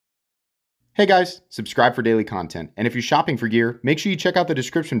Hey guys, subscribe for daily content, and if you're shopping for gear, make sure you check out the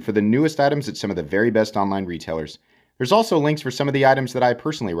description for the newest items at some of the very best online retailers. There's also links for some of the items that I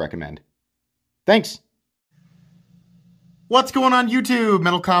personally recommend. Thanks! What's going on YouTube?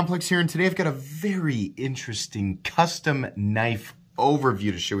 Metal Complex here, and today I've got a very interesting custom knife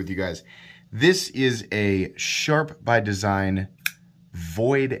overview to share with you guys. This is a Sharp by Design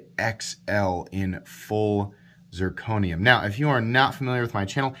Void XL in full zirconium. Now, if you are not familiar with my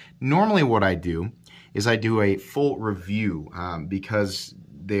channel, normally what I do is I do a full review because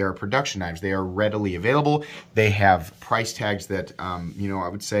they are production knives. They are readily available. They have price tags that, I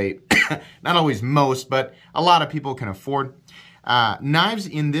would say not always most, but a lot of people can afford. Knives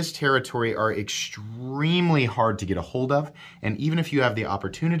in this territory are extremely hard to get a hold of, and even if you have the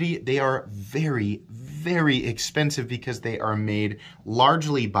opportunity, they are very, very expensive because they are made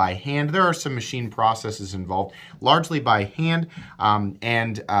largely by hand. There are some machine processes involved, largely by hand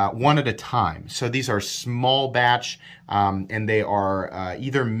and one at a time. So these are small batch and they are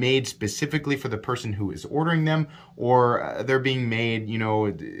either made specifically for the person who is ordering them, or they're being made,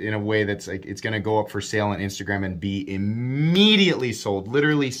 in a way that's like it's going to go up for sale on Instagram and be immediately sold,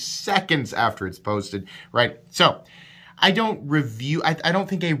 literally seconds after it's posted, right? So I don't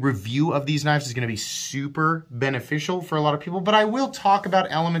think a review of these knives is going to be super beneficial for a lot of people, but I will talk about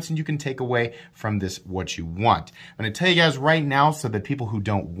elements and you can take away from this what you want. I'm going to tell you guys right now so that people who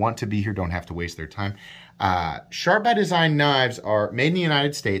don't want to be here don't have to waste their time. Sharp by Design knives are made in the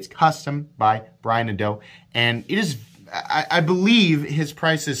United States, custom by Brian Nadeau, and it is, I believe his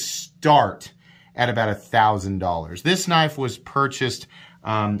prices start at about $1,000. This knife was purchased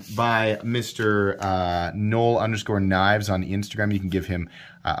by Mr. Noel_knives on Instagram. You can give him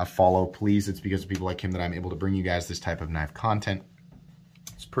a follow, please. It's because of people like him that I'm able to bring you guys this type of knife content.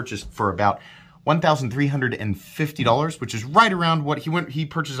 It's purchased for about $1,350, which is right around what he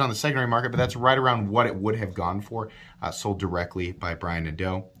purchased on the secondary market, but that's right around what it would have gone for, sold directly by Brian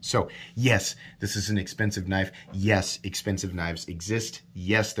Nadeau. So yes, this is an expensive knife. Yes, expensive knives exist.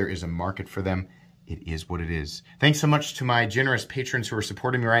 Yes, there is a market for them. It is what it is. Thanks so much to my generous patrons who are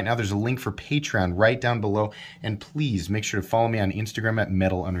supporting me right now. There's a link for Patreon right down below. And please make sure to follow me on Instagram at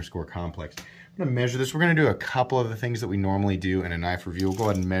metal_complex. I'm going to measure this. We're going to do a couple of the things that we normally do in a knife review. We'll go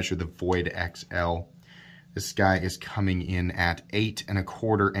ahead and measure the Void XL. This guy is coming in at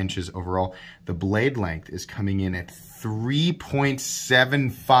 8¼ inches overall. The blade length is coming in at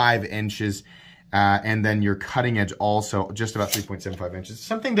 3.75 inches. And then your cutting edge also just about 3.75 inches.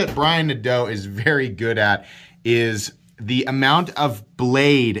 Something that Brian Nadeau is very good at is the amount of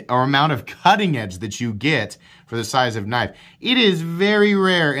blade or amount of cutting edge that you get for the size of knife. It is very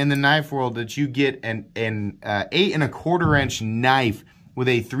rare in the knife world that you get an 8¼ inch knife with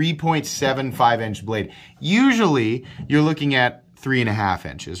a 3.75 inch blade. Usually you're looking at 3.5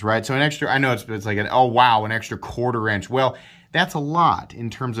 inches, right? So an extra, I know it's like an extra 1/4 inch. Well, that's a lot in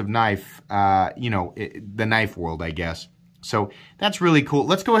terms of knife, the knife world, I guess. So that's really cool.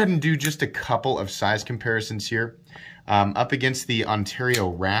 Let's go ahead and do just a couple of size comparisons here. Up against the Ontario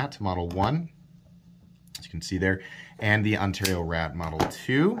Rat Model 1, as you can see there, and the Ontario Rat Model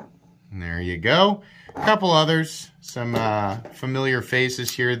 2. And there you go. A couple others, some familiar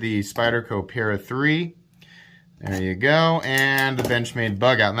faces here, the Spyderco Para 3. There you go, and the Benchmade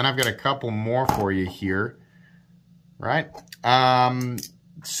Bug Out. And then I've got a couple more for you here. Right.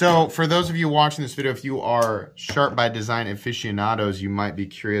 So for those of you watching this video, if you are Sharp by Design aficionados, you might be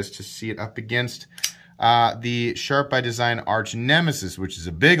curious to see it up against the Sharp by Design Arch Nemesis, which is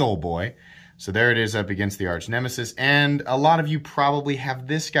a big old boy. So there it is up against the Arch Nemesis. And a lot of you probably have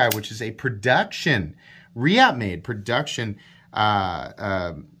this guy, which is a production, Reap-made production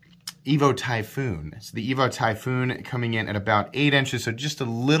Evo Typhoon. So the Evo Typhoon coming in at about 8 inches, so just a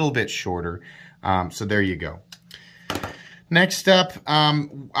little bit shorter. So there you go. Next up,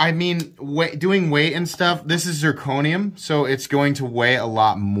 doing weight and stuff, this is zirconium, so it's going to weigh a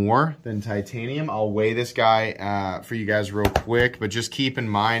lot more than titanium. I'll weigh this guy for you guys real quick, but just keep in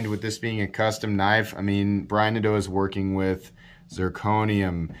mind with this being a custom knife, Brian Nadeau is working with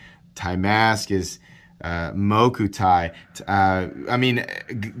zirconium. Tymask is Mokutai.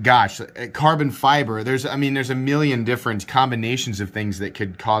 Carbon fiber. There's a million different combinations of things that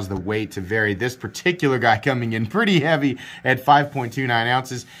could cause the weight to vary. This particular guy coming in pretty heavy at 5.29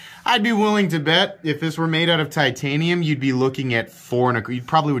 ounces. I'd be willing to bet if this were made out of titanium, you'd be looking at 4¼ You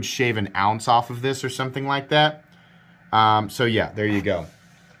probably would shave an ounce off of this or something like that. So yeah, there you go.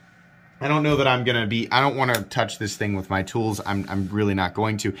 I don't know that I don't want to touch this thing with my tools. I'm really not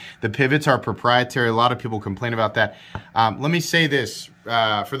going to. The pivots are proprietary. A lot of people complain about that. Let me say this,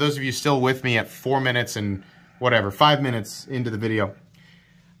 for those of you still with me at 4 minutes and whatever, 5 minutes into the video.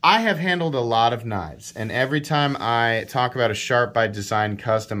 I have handled a lot of knives, and every time I talk about a Sharp by Design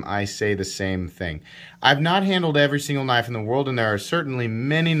custom, I say the same thing. I've not handled every single knife in the world, and there are certainly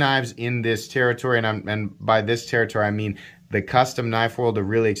many knives in this territory, and by this territory, I mean the custom knife world, the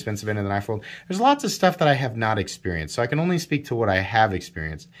really expensive end of the knife world. There's lots of stuff that I have not experienced, so I can only speak to what I have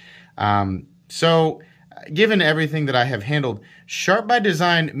experienced. So, given everything that I have handled, Sharp by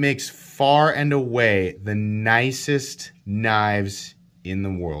Design makes far and away the nicest knives in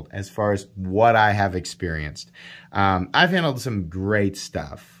the world as far as what I have experienced. I've handled some great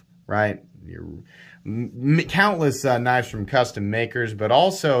stuff, right? Countless knives from custom makers, but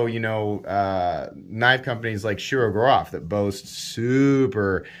also, you know, knife companies like Shiro Groff that boast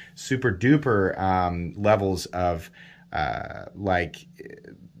super duper levels of like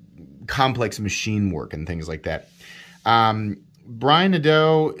complex machine work and things like that. Brian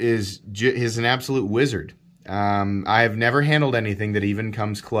Nadeau is an absolute wizard. I have never handled anything that even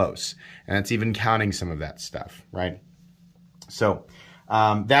comes close, and that's even counting some of that stuff, right? So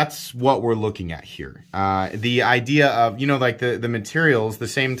that's what we're looking at here. The idea of, you know, like the materials, the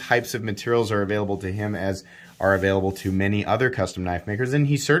same types of materials are available to him as are available to many other custom knife makers, and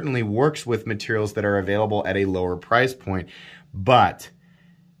he certainly works with materials that are available at a lower price point. But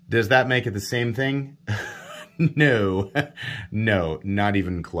does that make it the same thing? No, no, not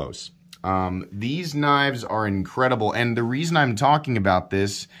even close. These knives are incredible, and the reason I'm talking about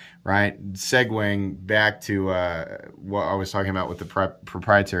this, right, segueing back to what I was talking about with the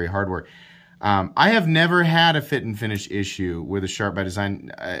proprietary hardware, I have never had a fit and finish issue with a Sharp by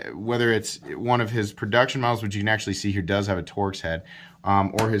Design, whether it's one of his production models, which you can actually see here does have a Torx head,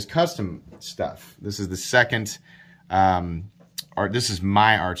 or his custom stuff. This is the second, this is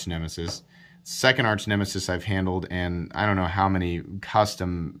my arch nemesis. Second arch nemesis I've handled, and I don't know how many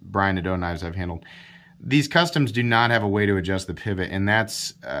custom Brian Nadeau knives I've handled. These customs do not have a way to adjust the pivot, and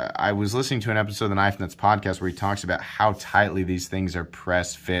that's, I was listening to an episode of the Knife Nuts podcast where he talks about how tightly these things are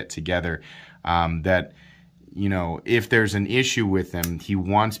press fit together, that, you know, if there's an issue with them, he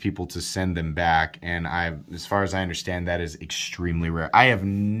wants people to send them back, and as far as I understand, that is extremely rare. I have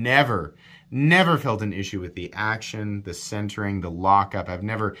never felt an issue with the action, the centering, the lockup. I've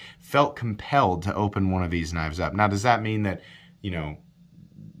never felt compelled to open one of these knives up. Now, does that mean that, you know,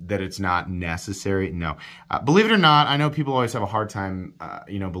 that it's not necessary? No. Believe it or not, I know people always have a hard time,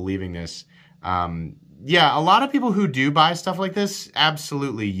 you know, believing this. Yeah, a lot of people who do buy stuff like this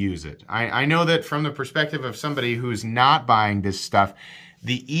absolutely use it. I know that from the perspective of somebody who's not buying this stuff,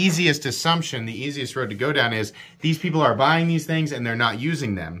 the easiest assumption, the easiest road to go down is these people are buying these things and they're not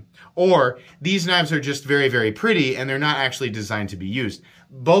using them. Or these knives are just very, very pretty and they're not actually designed to be used.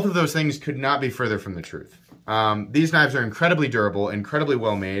 Both of those things could not be further from the truth. These knives are incredibly durable, incredibly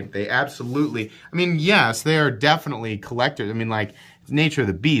well made. They absolutely, I mean, yes, they are definitely collectors. I mean, like, it's nature of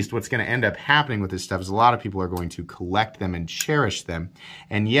the beast. What's going to end up happening with this stuff is a lot of people are going to collect them and cherish them.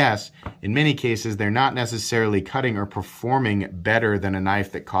 And yes, in many cases, they're not necessarily cutting or performing better than a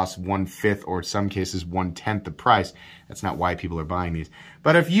knife that costs 1/5 or in some cases 1/10 the price. That's not why people are buying these.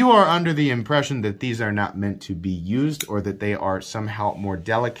 But if you are under the impression that these are not meant to be used or that they are somehow more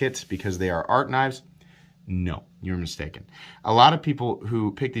delicate because they are art knives, no, you're mistaken. A lot of people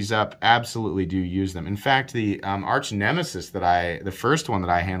who pick these up absolutely do use them. In fact, the arch nemesis the first one that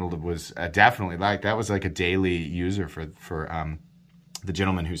I handled was definitely that was like a daily user for the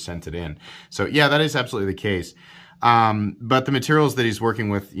gentleman who sent it in. So yeah, that is absolutely the case. But the materials that he's working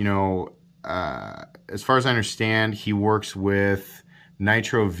with, you know, as far as I understand, he works with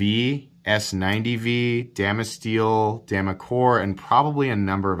Nitro V, S90V, Damasteel, Damacore, and probably a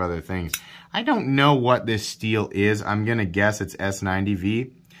number of other things. I don't know what this steel is. I'm going to guess it's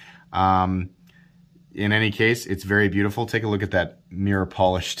S90V. In any case, it's very beautiful. Take a look at that mirror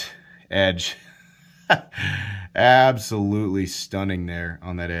polished edge. Absolutely stunning there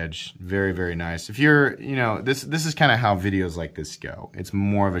on that edge. Very, very nice. If you're, you know, this is kind of how videos like this go. It's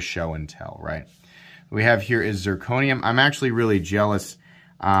more of a show and tell, right? What we have here is zirconium. I'm actually really jealous.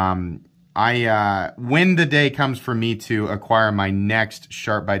 When the day comes for me to acquire my next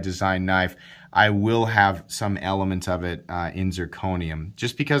Sharp by Design knife, I will have some element of it in zirconium.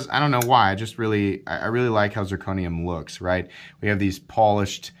 Just because, I don't know why, I really like how zirconium looks, right? We have these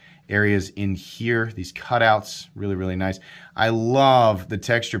polished areas in here, these cutouts, really, really nice. I love the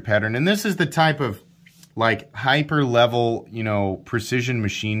texture pattern, and this is the type of like hyper level, you know, precision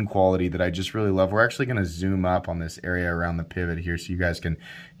machine quality that I just really love. We're actually going to zoom up on this area around the pivot here so you guys can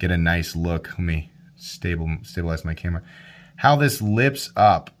get a nice look. Let me stabilize my camera. How this lips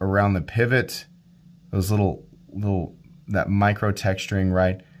up around the pivot, those that micro texturing,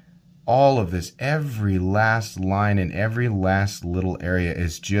 right? all of this, every last line and every last little area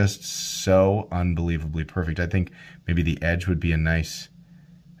is just so unbelievably perfect. I think maybe the edge would be a nice,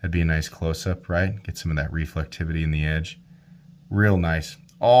 that'd be a nice close-up, right? Get some of that reflectivity in the edge. Real nice.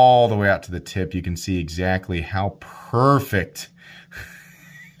 All the way out to the tip, you can see exactly how perfect,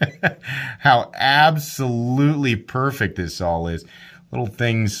 how absolutely perfect this all is. Little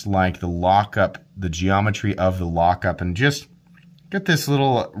things like the lockup, the geometry of the lockup, and just get this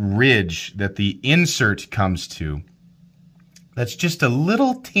little ridge that the insert comes to. That's just a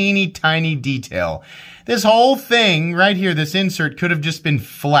little teeny tiny detail. This whole thing right here, this insert, could have just been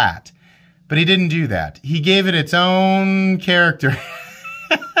flat, but he didn't do that. He gave it its own character.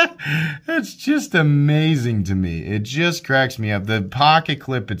 It's just amazing to me. It just cracks me up. The pocket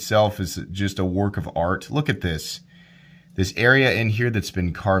clip itself is just a work of art. Look at this. This area in here that's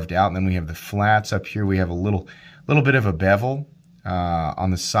been carved out, and then we have the flats up here. We have a little bit of a bevel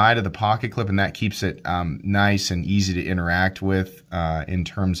on the side of the pocket clip, and that keeps it nice and easy to interact with in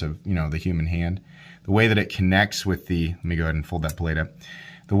terms of, you know, the human hand. The way that it connects with the, let me go ahead and fold that blade up.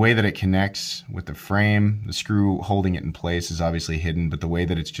 The way that it connects with the frame, the screw holding it in place is obviously hidden, but the way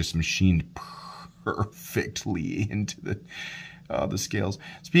that it's just machined perfectly into the scales.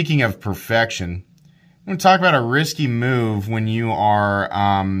 Speaking of perfection, I'm going to talk about a risky move when you are,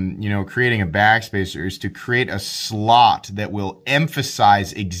 you know, creating a backspacer, is to create a slot that will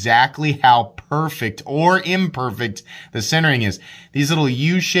emphasize exactly how perfect or imperfect the centering is. These little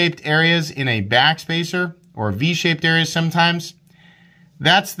U-shaped areas in a backspacer, or V-shaped areas sometimes,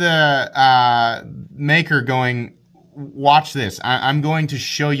 that's the maker going, watch this. I'm going to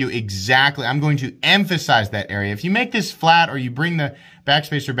show you exactly, I'm going to emphasize that area. If you make this flat or you bring the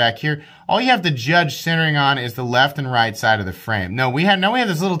backspacer back here, all you have to judge centering on is the left and right side of the frame. No, we have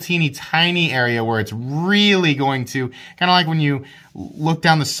this little teeny tiny area where it's really going to, kind of like when you look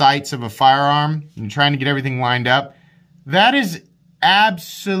down the sights of a firearm and you're trying to get everything lined up. That is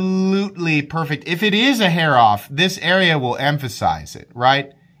absolutely perfect. If it is a hair off, this area will emphasize it,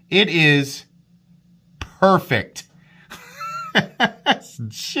 right? It is perfect. It's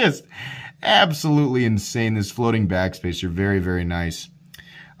just absolutely insane, this floating backspacer. Very, very nice.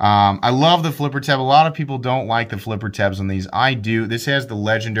 I love the flipper tab. A lot of people don't like the flipper tabs on these. I do. This has the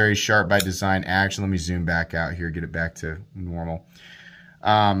legendary Sharp by Design action. Let me zoom back out here, get it back to normal.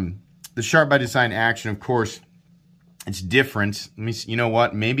 The Sharp by Design action, of course, it's different. Let me see, you know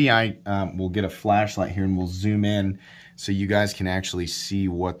what? Maybe I will get a flashlight here and we'll zoom in so you guys can actually see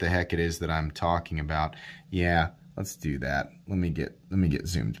what the heck it is that I'm talking about. Yeah, let's do that. Let me get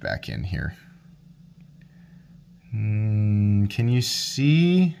zoomed back in here. Can you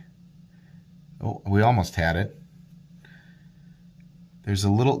see? Oh, we almost had it. There's a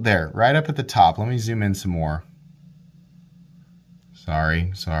little there, right up at the top. Let me zoom in some more.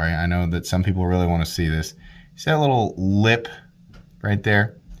 Sorry. I know that some people really want to see this. See that little lip right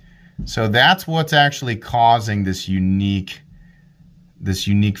there? So that's what's actually causing this unique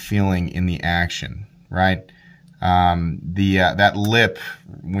feeling in the action, right? That lip,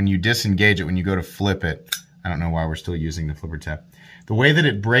 when you disengage it, when you go to flip it, I don't know why we're still using the flipper tab. The way that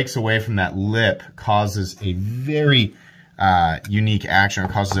it breaks away from that lip causes a very unique action, or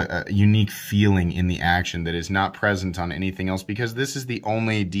causes a unique feeling in the action that is not present on anything else, because this is the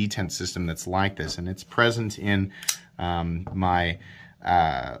only detent system that's like this, and it's present in my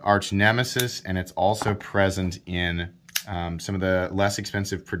arch nemesis, and it's also present in some of the less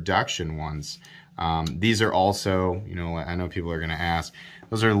expensive production ones. These are also, you know, I know people are going to ask,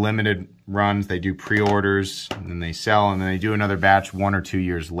 those are limited runs. They do pre-orders, and then they sell, and then they do another batch 1 or 2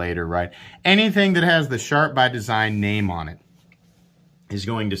 years later, right? Anything that has the Sharp by Design name on it is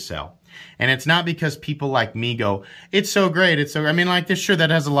going to sell. And it's not because people like me go, it's so great, it's so, I mean, like, this, sure,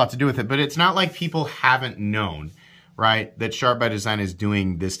 that has a lot to do with it, but it's not like people haven't known, right, that Sharp by Design is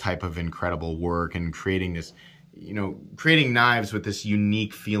doing this type of incredible work and creating this, you know, creating knives with this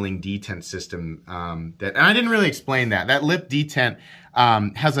unique feeling detent system. And I didn't really explain that. That lip detent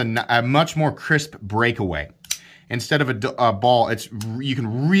has a much more crisp breakaway. Instead of a ball, you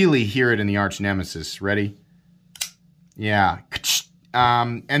can really hear it in the arch nemesis. Ready? Yeah.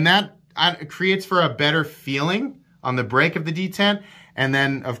 And that creates for a better feeling on the break of the detent. And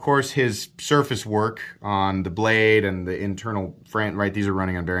then, of course, his surface work on the blade and the internal frame, right? These are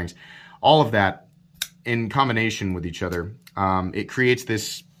running on bearings. All of that in combination with each other, it creates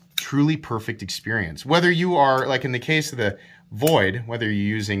this truly perfect experience. Whether you are, like in the case of the Void, whether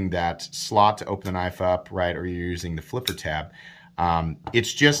you're using that slot to open the knife up, right, or you're using the flipper tab,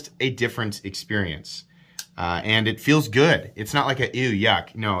 it's just a different experience. And it feels good. It's not like a, ew,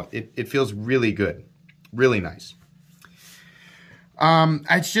 yuck. No, it feels really good. Really nice.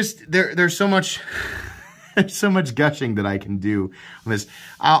 It's just, there's so much, there's so much gushing that I can do on this.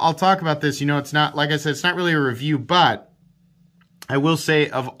 I'll talk about this. You know, it's not, like I said, it's not really a review, but I will say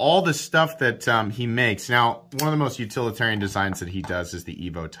of all the stuff that he makes, now, one of the most utilitarian designs that he does is the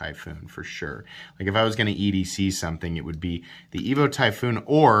Evo Typhoon, for sure. Like, if I was going to EDC something, it would be the Evo Typhoon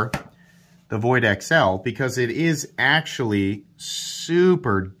or the Void XL, because it is actually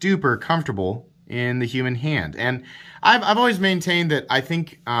super duper comfortable in the human hand. And I've always maintained that I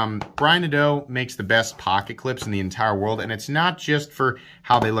think Brian Nadeau makes the best pocket clips in the entire world, and it's not just for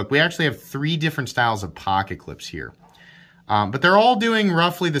how they look. We actually have 3 different styles of pocket clips here. But they're all doing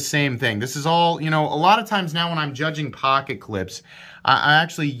roughly the same thing. This is all, you know, a lot of times now when I'm judging pocket clips, I'm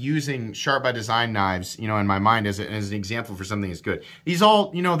actually using Sharp by Design knives, you know, in my mind as an example for something that's good. These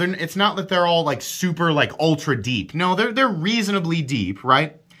all, you know, it's not that they're all like super, like ultra deep. No, they're reasonably deep,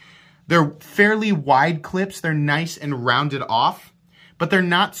 right? They're fairly wide clips. They're nice and rounded off, but they're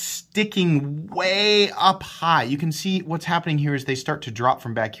not sticking way up high. You can see what's happening here is they start to drop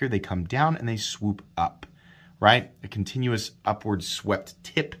from back here. They come down and they swoop up. Right? A continuous upward swept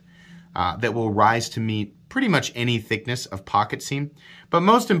tip that will rise to meet pretty much any thickness of pocket seam. But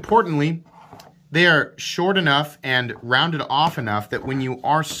most importantly, they are short enough and rounded off enough that when you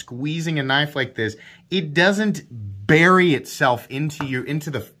are squeezing a knife like this, it doesn't bury itself into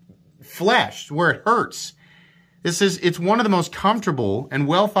the flesh where it hurts. It's one of the most comfortable and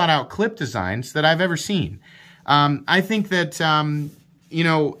well thought out clip designs that I've ever seen. I think that you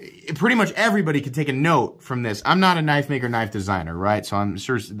know, pretty much everybody could take a note from this. I'm not a knife maker, knife designer, right? So I'm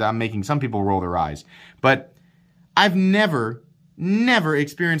sure I'm making some people roll their eyes. But I've never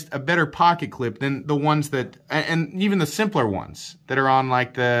experienced a better pocket clip than the ones that, and even the simpler ones that are on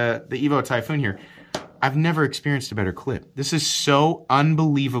like the Evo Typhoon here. I've never experienced a better clip. This is so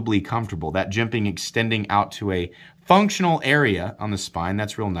unbelievably comfortable. That jimping extending out to a functional area on the spine.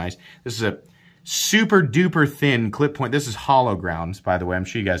 That's real nice. This is a super duper thin clip point. This is hollow ground, by the way. I'm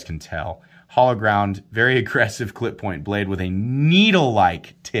sure you guys can tell. Hollow ground, very aggressive clip point blade with a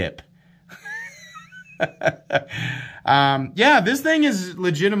needle-like tip. Yeah, this thing is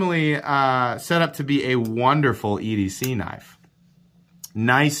legitimately set up to be a wonderful EDC knife.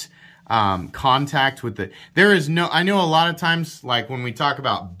 Nice contact with the... There is no... I know a lot of times, like when we talk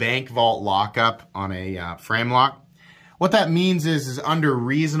about bank vault lockup on a frame lock, what that means is under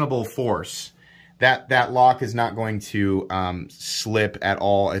reasonable force, that lock is not going to slip at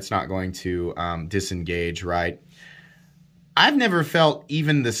all. It's not going to disengage, right? I've never felt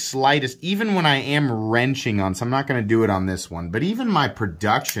even the slightest, even when I am wrenching on, so I'm not going to do it on this one, but even my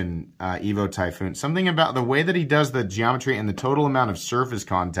production Evo Typhoon, something about the way that he does the geometry and the total amount of surface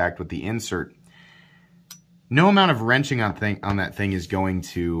contact with the insert, no amount of wrenching on that thing is going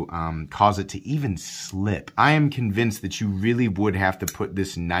to cause it to even slip. I am convinced that you really would have to put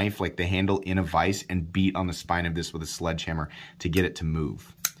this knife, like the handle, in a vise and beat on the spine of this with a sledgehammer to get it to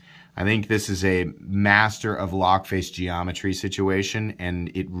move. I think this is a master of lock face geometry situation,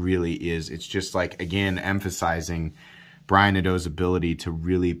 and it really is. It's just like, again, emphasizing Brian Nadeau's ability to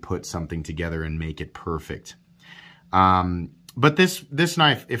really put something together and make it perfect. But this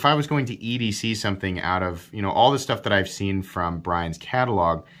knife, if I was going to EDC something out of, you know, all the stuff that I've seen from Brian's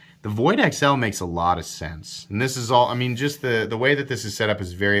catalog, the Void XL makes a lot of sense. And this is all, I mean, just the way that this is set up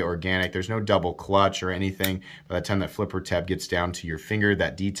is very organic. There's no double clutch or anything. By the time that flipper tab gets down to your finger,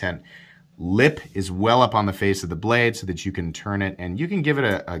 that detent lip is well up on the face of the blade so that you can turn it, and you can give it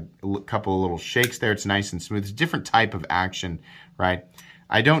a couple of little shakes there. It's nice and smooth. It's a different type of action, right?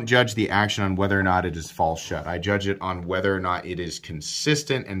 I don't judge the action on whether or not it is fall shut. I judge it on whether or not it is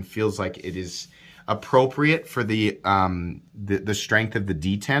consistent and feels like it is appropriate for the strength of the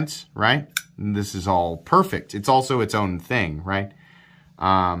detents, right? And this is all perfect. It's also its own thing, right?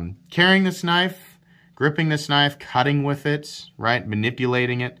 Carrying this knife, gripping this knife, cutting with it, right?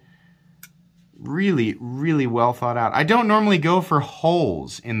 Manipulating it. Really, really well thought out. I don't normally go for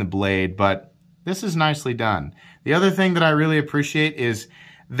holes in the blade, but this is nicely done. The other thing that I really appreciate is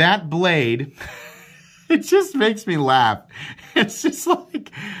that blade, it just makes me laugh. It's just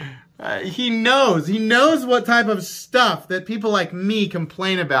like, he knows what type of stuff that people like me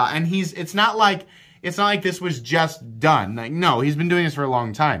complain about. And it's not like this was just done. Like, no, he's been doing this for a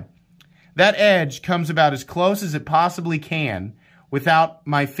long time. That edge comes about as close as it possibly can without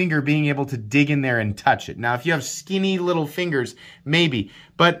my finger being able to dig in there and touch it. Now, if you have skinny little fingers, maybe.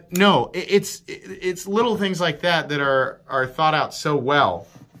 But no, it's little things like that that are thought out so well,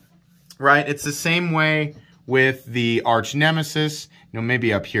 right? It's the same way with the Arch Nemesis.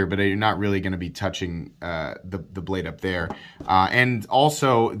 maybe up here, but you're not really going to be touching the blade up there. And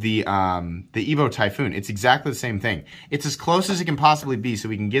also the Evo Typhoon, it's exactly the same thing. It's as close as it can possibly be so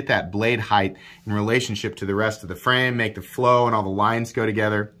we can get that blade height in relationship to the rest of the frame, make the flow and all the lines go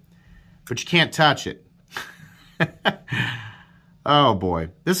together. But you can't touch it. Oh boy,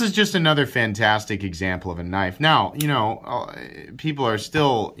 this is just another fantastic example of a knife. Now, people are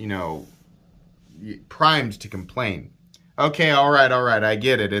still, primed to complain. Okay, all right, I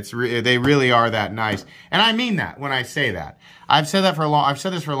get it. They really are that nice, and I mean that when I say that. I've said this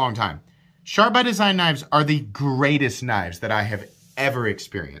for a long time. Sharp by Design knives are the greatest knives that I have ever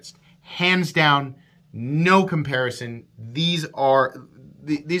experienced, hands down, no comparison. These are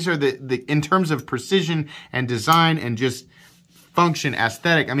the in terms of precision and design and just function,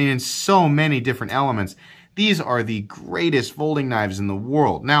 aesthetic, I mean, in so many different elements, these are the greatest folding knives in the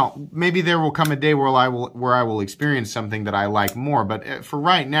world. Now, maybe there will come a day where I will experience something that I like more, but for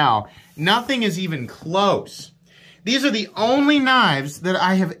right now, nothing is even close. These are the only knives that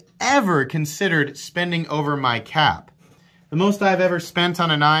I have ever considered spending over my cap. The most I've ever spent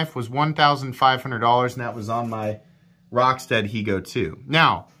on a knife was $1,500, and that was on my Rockstead Higo 2.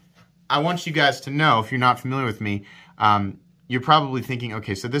 Now, I want you guys to know, if you're not familiar with me, you're probably thinking,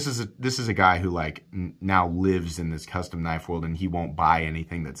 okay, so this is a guy who like now lives in this custom knife world and he won't buy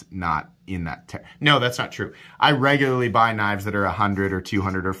anything that's not in that. No, that's not true. I regularly buy knives that are $100 or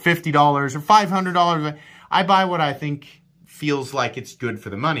 $200 or $50 or $500. I buy what I think feels like it's good for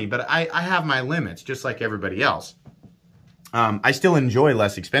the money, but I have my limits just like everybody else. I still enjoy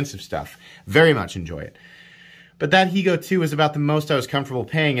less expensive stuff, very much enjoy it. But that Higo 2 is about the most I was comfortable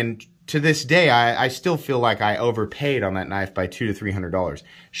paying, and to this day, I still feel like I overpaid on that knife by $200 to $300.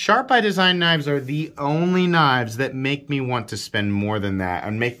 Sharp by Design knives are the only knives that make me want to spend more than that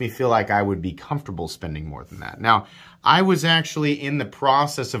and make me feel like I would be comfortable spending more than that. Now, I was actually in the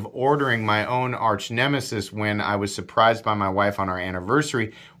process of ordering my own arch nemesis when I was surprised by my wife on our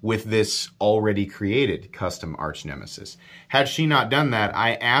anniversary with this already created custom arch nemesis. Had she not done that,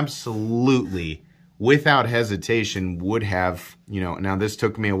 I absolutely, without hesitation, would have, now this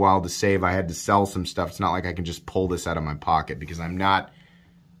took me a while to save. I had to sell some stuff. It's not like I can just pull this out of my pocket because I'm not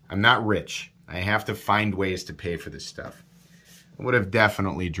rich. I have to find ways to pay for this stuff. I would have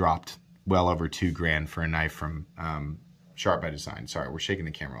definitely dropped well over $2,000 for a knife from Sharp by Design. Sorry, we're shaking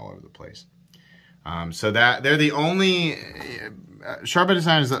the camera all over the place. So that they're the only, Sharp by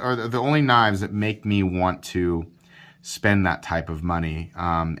Design are the only knives that make me want to spend that type of money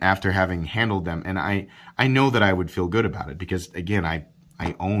after having handled them. And I know that I would feel good about it because, again,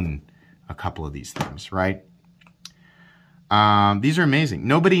 I own a couple of these things, right? These are amazing.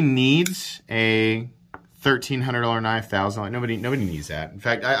 Nobody needs a $1,300 knife, $1,000. Nobody needs that. In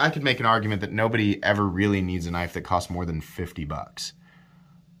fact, I could make an argument that nobody ever really needs a knife that costs more than $50.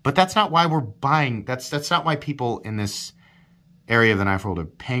 But that's not why we're buying. That's not why people in this area of the knife world are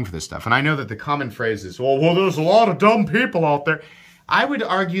paying for this stuff. And I know that the common phrase is, well, there's a lot of dumb people out there. I would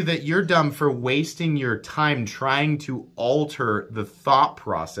argue that you're dumb for wasting your time trying to alter the thought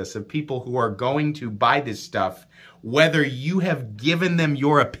process of people who are going to buy this stuff, whether you have given them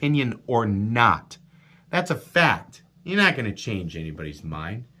your opinion or not. That's a fact. You're not going to change anybody's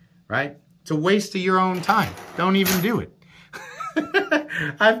mind, right? It's a waste of your own time. Don't even do it.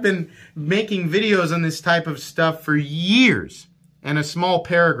 I've been making videos on this type of stuff for years. And a small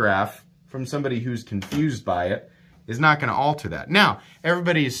paragraph from somebody who's confused by it is not going to alter that. Now,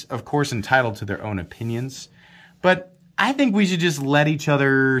 everybody's, of course, entitled to their own opinions, but I think we should just let each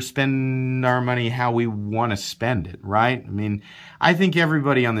other spend our money how we want to spend it, right? I mean, I think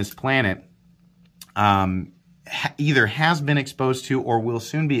everybody on this planet either has been exposed to or will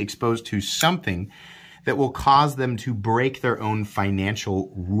soon be exposed to something that will cause them to break their own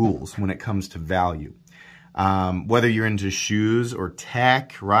financial rules when it comes to value. Whether you're into shoes or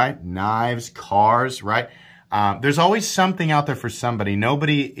tech, right? Knives, cars, right? There's always something out there for somebody.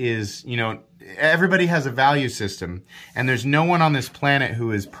 Nobody is, everybody has a value system, and there's no one on this planet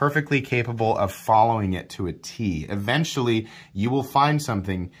who is perfectly capable of following it to a T. Eventually, you will find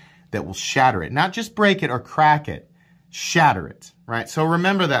something that will shatter it. Not just break it or crack it, shatter it, right? So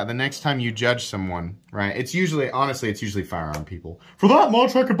remember that the next time you judge someone, right? Honestly, it's usually firearm people. For that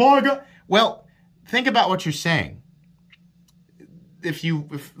much, I could buy a gun. Well, think about what you're saying. I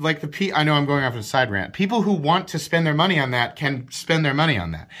know I'm going off on a side rant. People who want to spend their money on that can spend their money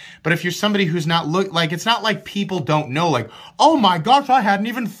on that. But if you're somebody who's not it's not like people don't know, like, oh my gosh, I hadn't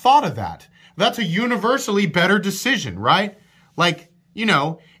even thought of that. That's a universally better decision, right? Like,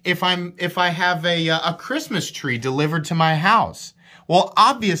 if I have a Christmas tree delivered to my house, well,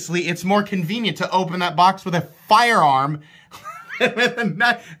 obviously it's more convenient to open that box with a firearm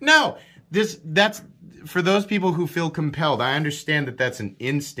No, that's for those people who feel compelled. I understand that that's an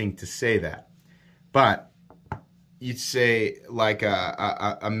instinct to say that, but you'd say like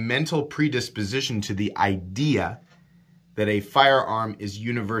a mental predisposition to the idea that a firearm is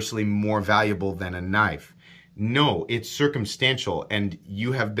universally more valuable than a knife. No, it's circumstantial, and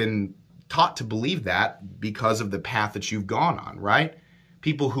you have been taught to believe that because of the path that you've gone on, right?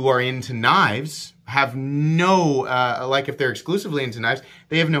 People who are into knives have no, like if they're exclusively into knives,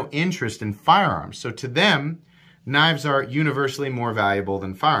 they have no interest in firearms. So to them, knives are universally more valuable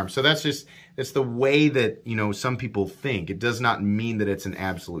than firearms. So that's just, it's the way that, you know, some people think. It does not mean that it's an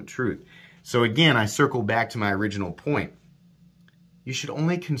absolute truth. So again, I circle back to my original point. You should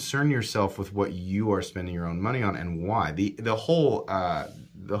only concern yourself with what you are spending your own money on and why. The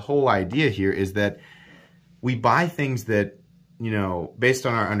whole idea here is that we buy things that, you know, based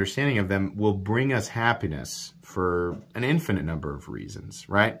on our understanding of them, will bring us happiness for an infinite number of reasons,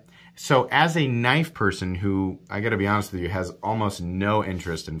 right? So as a knife person who, I gotta be honest with you, has almost no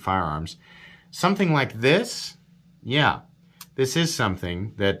interest in firearms, something like this, yeah, this is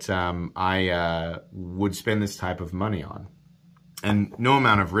something that I would spend this type of money on. And no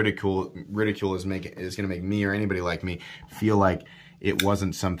amount of ridicule is going to make me or anybody like me feel like it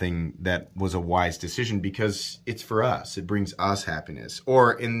wasn't something that was a wise decision, because it's for us. It brings us happiness.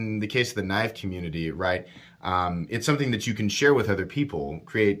 Or in the case of the knife community, right? It's something that you can share with other people,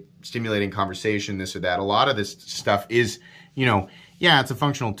 create stimulating conversation, this or that. A lot of this stuff is, you know, yeah, it's a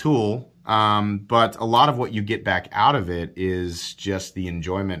functional tool, but a lot of what you get back out of it is just the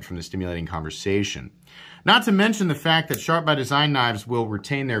enjoyment from the stimulating conversation. Not to mention the fact that Sharp by Design knives will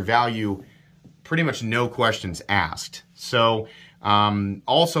retain their value pretty much no questions asked. So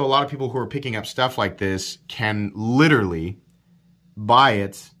also a lot of people who are picking up stuff like this can literally buy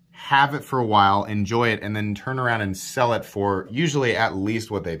it, have it for a while, enjoy it, and then turn around and sell it for usually at least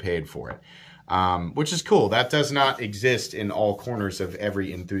what they paid for it, which is cool. That does not exist in all corners of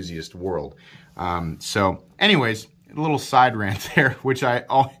every enthusiast world. So anyways, a little side rant there, which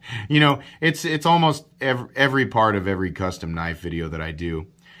you know, it's almost every part of every custom knife video that I do.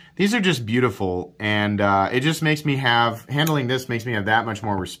 These are just beautiful, and it just makes me handling this makes me have that much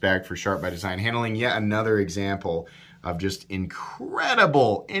more respect for Sharp by Design. Handling yet another example of just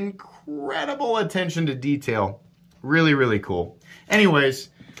incredible attention to detail. Really, really cool. Anyways,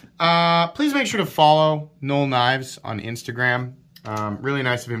 please make sure to follow Noel Knives on Instagram. Really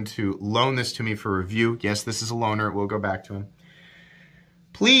nice of him to loan this to me for review. Yes, this is a loaner. It will go back to him.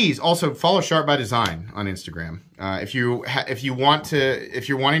 Please also follow Sharp by Design on Instagram. If you're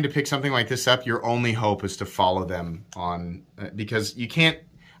wanting to pick something like this up, your only hope is to follow them on because you can't.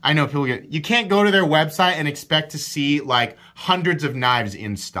 I know you can't go to their website and expect to see like hundreds of knives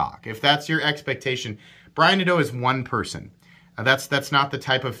in stock. If that's your expectation, Brian Nadeau is one person. That's not the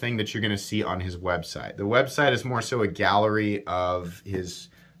type of thing that you're going to see on his website. The website is more so a gallery of his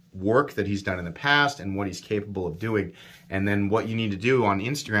work that he's done in the past and what he's capable of doing. And then what you need to do on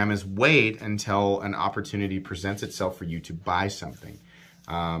Instagram is wait until an opportunity presents itself for you to buy something.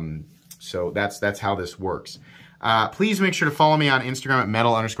 So that's how this works. Please make sure to follow me on Instagram at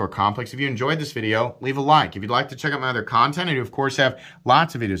metal_complex. If you enjoyed this video, leave a like. If you'd like to check out my other content, I do, of course, have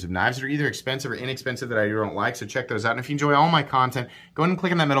lots of videos of knives that are either expensive or inexpensive that I don't like, so check those out. And if you enjoy all my content, go ahead and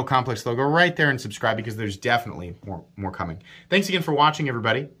click on that Metal Complex logo right there and subscribe, because there's definitely more coming. Thanks again for watching,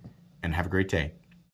 everybody, and have a great day.